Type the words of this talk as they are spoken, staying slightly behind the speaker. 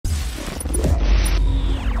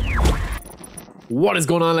What is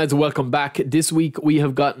going on, lads? Welcome back. This week we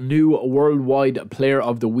have got new worldwide player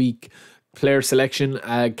of the week player selection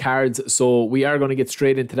cards, so we are going to get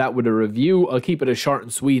straight into that with a review. I'll keep it as short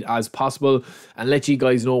and sweet as possible and let you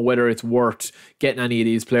guys know whether it's worth getting any of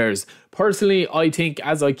these players. Personally, I think,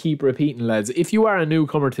 as I keep repeating, lads, if you are a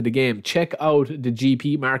newcomer to the game, check out the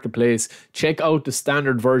GP marketplace, check out the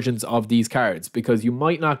standard versions of these cards, because you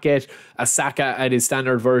might not get a Saka at his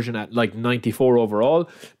standard version at like 94 overall,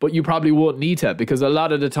 but you probably won't need to, because a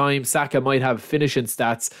lot of the time Saka might have finishing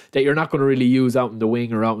stats that you're not going to really use out in the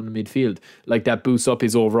wing or out in the midfield, like that boosts up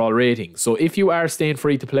his overall rating. So if you are staying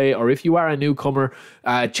free to play, or if you are a newcomer,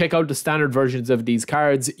 check out the standard versions of these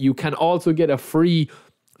cards. You can also get a free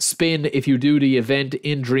spin if you do the event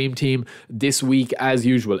in Dream Team this week. As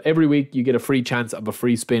usual, every week you get a free chance of a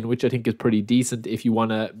free spin, which I think is pretty decent if you want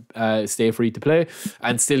to stay free to play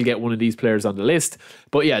and still get one of these players on the list.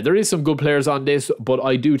 But yeah, there is some good players on this, but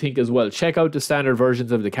I do think as well, check out the standard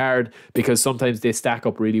versions of the card, because sometimes they stack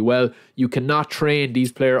up really well. You cannot train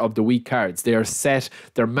these player of the week cards. They are set,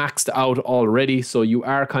 they're maxed out already, so you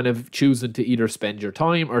are kind of choosing to either spend your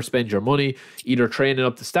time or spend your money either training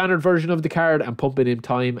up the standard version of the card and pumping in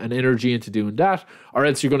time and energy into doing that, or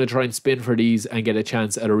else you're going to try and spin for these and get a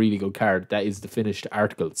chance at a really good card. That is the finished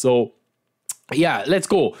article. So yeah, let's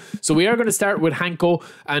go. So we are going to start with Hanko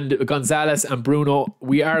and Gonzalez and Bruno.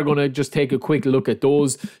 We are going to just take a quick look at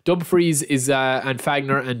those. Dumfries is and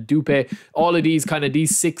Fagner and Dupe. All of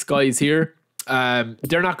these six guys here,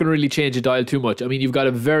 they're not going to really change the dial too much. I mean, you've got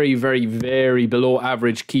a very, very, very below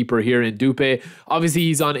average keeper here in Dupe. Obviously,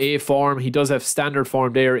 he's on A form. He does have standard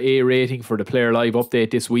form there, A rating for the Player Live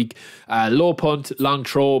update this week. Low punt, long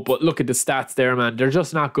throw, but look at the stats there, man. They're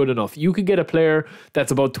just not good enough. You could get a player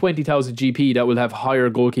that's about 20,000 GP that will have higher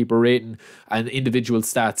goalkeeper rating and individual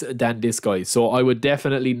stats than this guy. So I would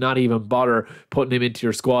definitely not even bother putting him into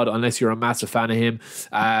your squad unless you're a massive fan of him.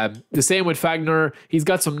 The same with Fagner. He's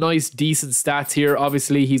got some nice, decent stats here.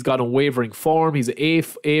 Obviously, he's got unwavering form. He's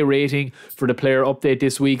A rating for the player update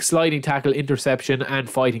this week. Sliding tackle, interception, and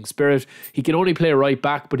fighting spirit. He can only play right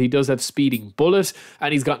back, but he does have speeding bullet,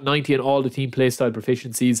 and he's got 90 in all the team playstyle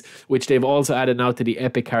proficiencies, which they've also added now to the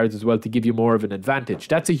epic cards as well to give you more of an advantage.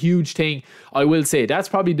 That's a huge thing. I will say that's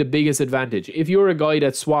probably the biggest advantage. If you're a guy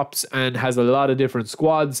that swaps and has a lot of different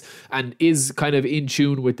squads and is kind of in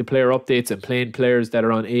tune with the player updates and playing players that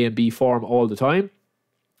are on A and B form all the time,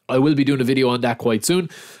 I will be doing a video on that quite soon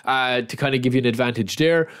to kind of give you an advantage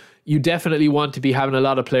there. You definitely want to be having a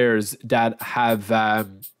lot of players that have,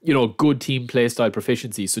 good team play style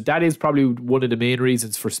proficiency. So that is probably one of the main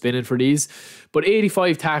reasons for spinning for these. But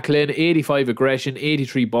 85 tackling, 85 aggression,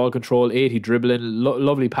 83 ball control, 80 dribbling,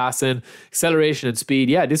 lovely passing, acceleration and speed.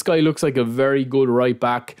 Yeah, this guy looks like a very good right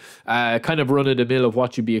back, kind of run of the mill of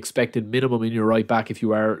what you'd be expected minimum in your right back if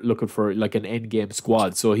you are looking for like an end game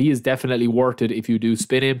squad. So he is definitely worth it if you do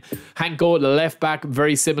spin him. Hanko, the left back,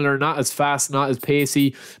 very similar, not as fast, not as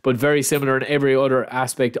pacey, but very similar in every other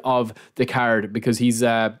aspect of the card, because he's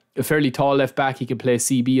a fairly tall left back. He can play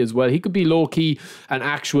CB as well. He could be low key an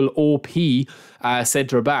actual OP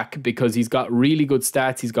centre back, because he's got really good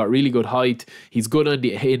stats. He's got really good height. He's good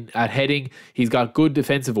at heading. He's got good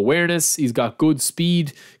defensive awareness. He's got good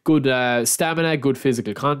speed, good stamina, good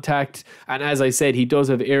physical contact. And as I said, he does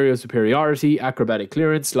have aerial superiority, acrobatic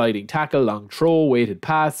clearance, sliding tackle, long throw, weighted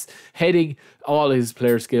pass, heading, all his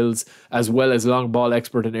player skills, as well as long ball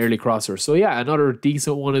expert and early crosser. So yeah, another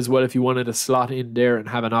decent one as well if you wanted to slot in there and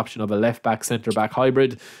have an option of a left back, centre back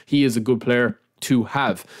hybrid. He is a good player to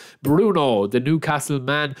have. Bruno, the Newcastle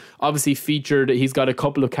man, obviously featured. He's got a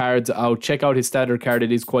couple of cards out. Check out his standard card.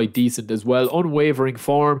 It is quite decent as well. Unwavering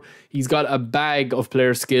form. He's got a bag of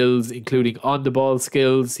player skills, including on the ball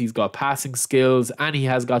skills. He's got passing skills, and he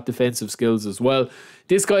has got defensive skills as well.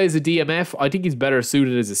 This guy is a DMF. I think he's better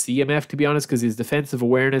suited as a CMF, to be honest, because his defensive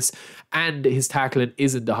awareness and his tackling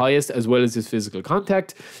isn't the highest, as well as his physical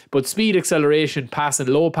contact. But speed, acceleration, passing,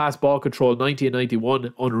 low pass, ball control, 90 and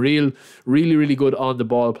 91, unreal. Really, really good on the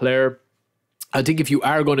ball player. I think if you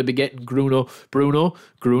are going to be getting Bruno.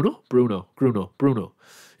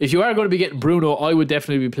 If you are going to be getting Bruno, I would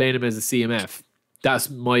definitely be playing him as a CMF. That's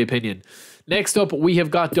my opinion. Next up, we have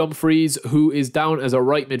got Dumfries, who is down as a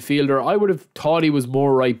right midfielder. I would have thought he was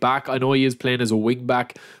more right back. I know he is playing as a wing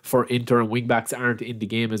back for Inter, and wing backs aren't in the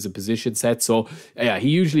game as a position set. So yeah, he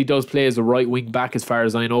usually does play as a right wing back as far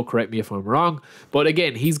as I know. Correct me if I'm wrong. But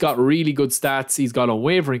again, he's got really good stats. He's got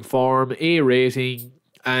unwavering form, A rating,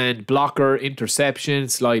 and blocker, interception,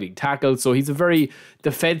 sliding tackle. So he's a very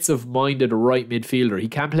defensive-minded right midfielder. He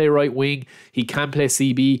can play right wing, he can play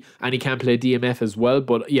CB, and he can play DMF as well.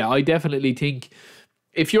 But yeah, I definitely think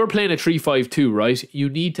if you're playing a 3-5-2, right, you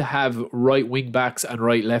need to have right wing backs and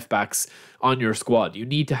right left backs on your squad. You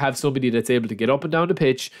need to have somebody that's able to get up and down the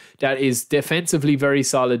pitch, that is defensively very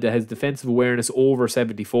solid, that has defensive awareness over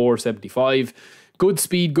 74, 75, good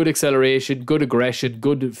speed, good acceleration, good aggression,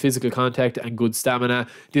 good physical contact, and good stamina.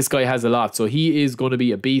 This guy has a lot, so he is going to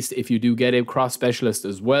be a beast if you do get him. Cross specialist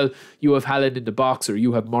as well. You have Haaland in the box, or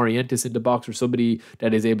you have Morientes in the box, or somebody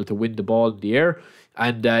that is able to win the ball in the air.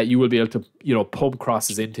 And you will be able to, pump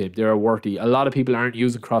crosses into him. They're worthy. A lot of people aren't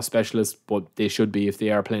using cross specialists, but they should be if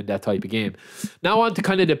they are playing that type of game. Now on to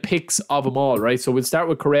kind of the picks of them all, right? So we'll start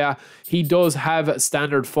with Correa. He does have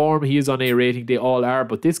standard form. He is on A rating. They all are.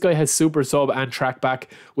 But this guy has super sub and track back,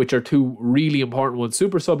 which are two really important ones.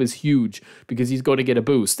 Super sub is huge because he's going to get a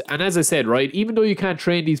boost. And as I said, right, even though you can't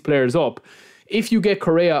train these players up, if you get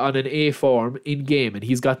Correa on an A form in game and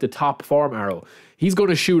he's got the top form arrow, he's going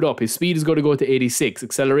to shoot up. His speed is going to go to 86,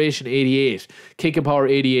 acceleration 88, kicking power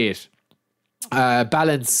 88,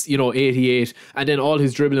 balance 88, and then all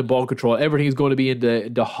his dribbling, ball control, everything is going to be in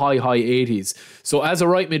the high 80s. So as a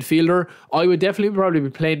right midfielder, I would definitely probably be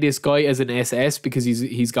playing this guy as an SS because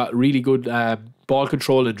he's got really good ball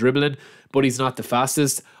control and dribbling, but he's not the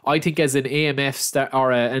fastest. I think as an AMF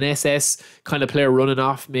or an SS kind of player running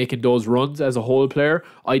off, making those runs as a whole player,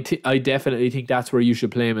 I definitely think that's where you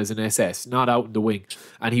should play him as an SS, not out in the wing,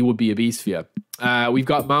 and he would be a beast for you. We've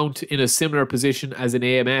got Mount in a similar position as an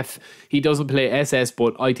AMF. He doesn't play SS,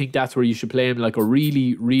 but I think that's where you should play him, like a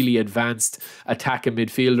really, really advanced attacking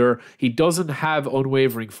midfielder. He doesn't have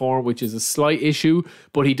unwavering form, which is a slight issue,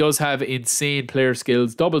 but he does have insane player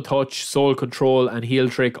skills. Double touch, soul control, and heel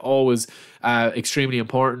trick, always extremely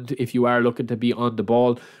important if you are looking to be on the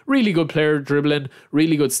ball. Really good player dribbling,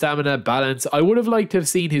 really good stamina, balance. I would have liked to have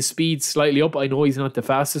seen his speed slightly up. I know he's not the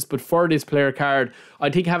fastest, but for this player card, I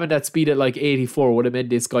think having that speed at like 84 would have made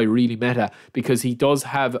this guy really meta, because he does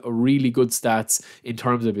have really good stats in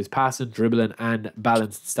terms of his passing, dribbling, and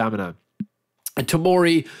balanced stamina. And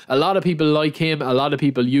Tomori, a lot of people like him. A lot of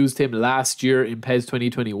people used him last year in PES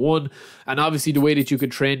 2021. And obviously the way that you can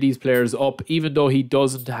train these players up, even though he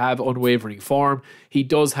doesn't have unwavering form, he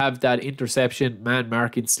does have that interception, man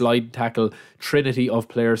marking, slide tackle, trinity of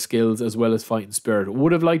player skills, as well as fighting spirit.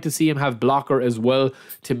 Would have liked to see him have blocker as well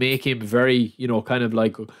to make him very, kind of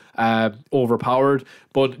like overpowered.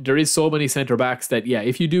 But there is so many centre backs that, yeah,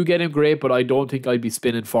 if you do get him, great, but I don't think I'd be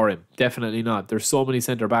spinning for him. Definitely not. There's so many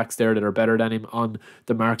centre backs there that are better than him on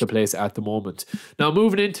the marketplace at the moment. Now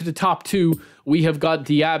moving into the top two, we have got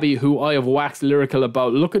Diaby, who I have waxed lyrical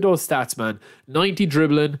about. Look at those stats, man. 90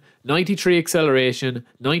 dribbling, 93 acceleration,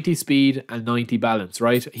 90 speed, and 90 balance,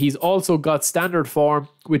 right? He's also got standard form,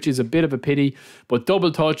 which is a bit of a pity, but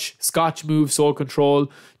double touch, scotch move, soul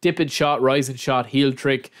control, dipping shot, rising shot, heel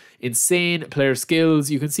trick, insane player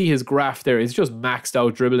skills. You can see his graph there. It's just maxed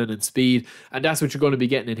out dribbling and speed, and that's what you're going to be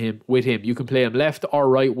getting with him. You can play him left or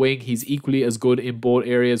right wing. He's equally as good in both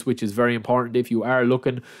areas, which is very important if you are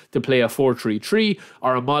looking to play a 4-3-3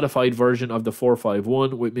 or a modified version of the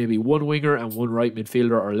 4-5-1 with maybe one winger and one right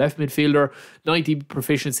midfielder or left midfielder. 90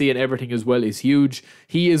 proficiency and everything as well is huge.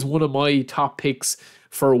 He is one of my top picks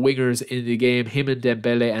for wingers in the game. Him and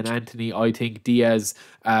Dembele and Antony, I think. Diaz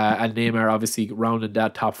and Neymar obviously rounding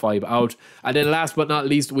that top five out. And then last but not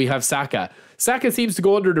least, we have Saka. Saka seems to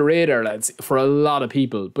go under the radar, lads, for a lot of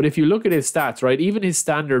people. But if you look at his stats, right, even his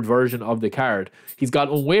standard version of the card, he's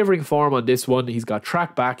got unwavering form on this one. He's got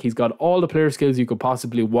track back. He's got all the player skills you could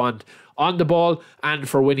possibly want on the ball and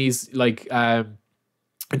for when he's like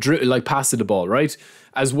passing the ball, right?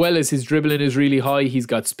 As well as his dribbling is really high. He's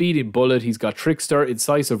got speed in bullet, he's got trickster,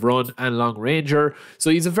 incisive run, and long ranger. So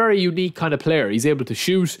he's a very unique kind of player. He's able to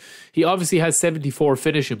shoot. He obviously has 74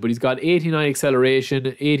 finishing, but he's got 89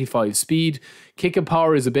 acceleration, 85 speed. Kicking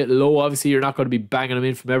power is a bit low. Obviously, you're not going to be banging him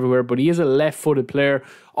in from everywhere, but he is a left-footed player.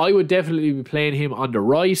 I would definitely be playing him on the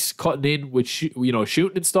right, cutting in with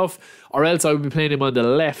shooting and stuff, or else I would be playing him on the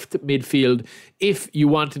left midfield if you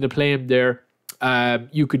wanted to play him there.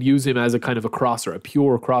 You could use him as a kind of a crosser, a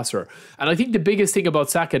pure crosser. And I think the biggest thing about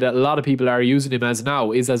Saka that a lot of people are using him as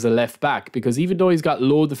now is as a left back, because even though he's got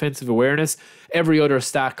low defensive awareness, every other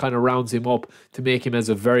stat kind of rounds him up to make him as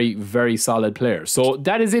a very, very solid player. So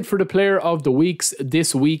that is it for the player of the weeks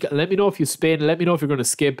this week. Let me know if you spin. Let me know if you're going to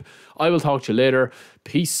skip. I will talk to you later.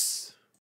 Peace.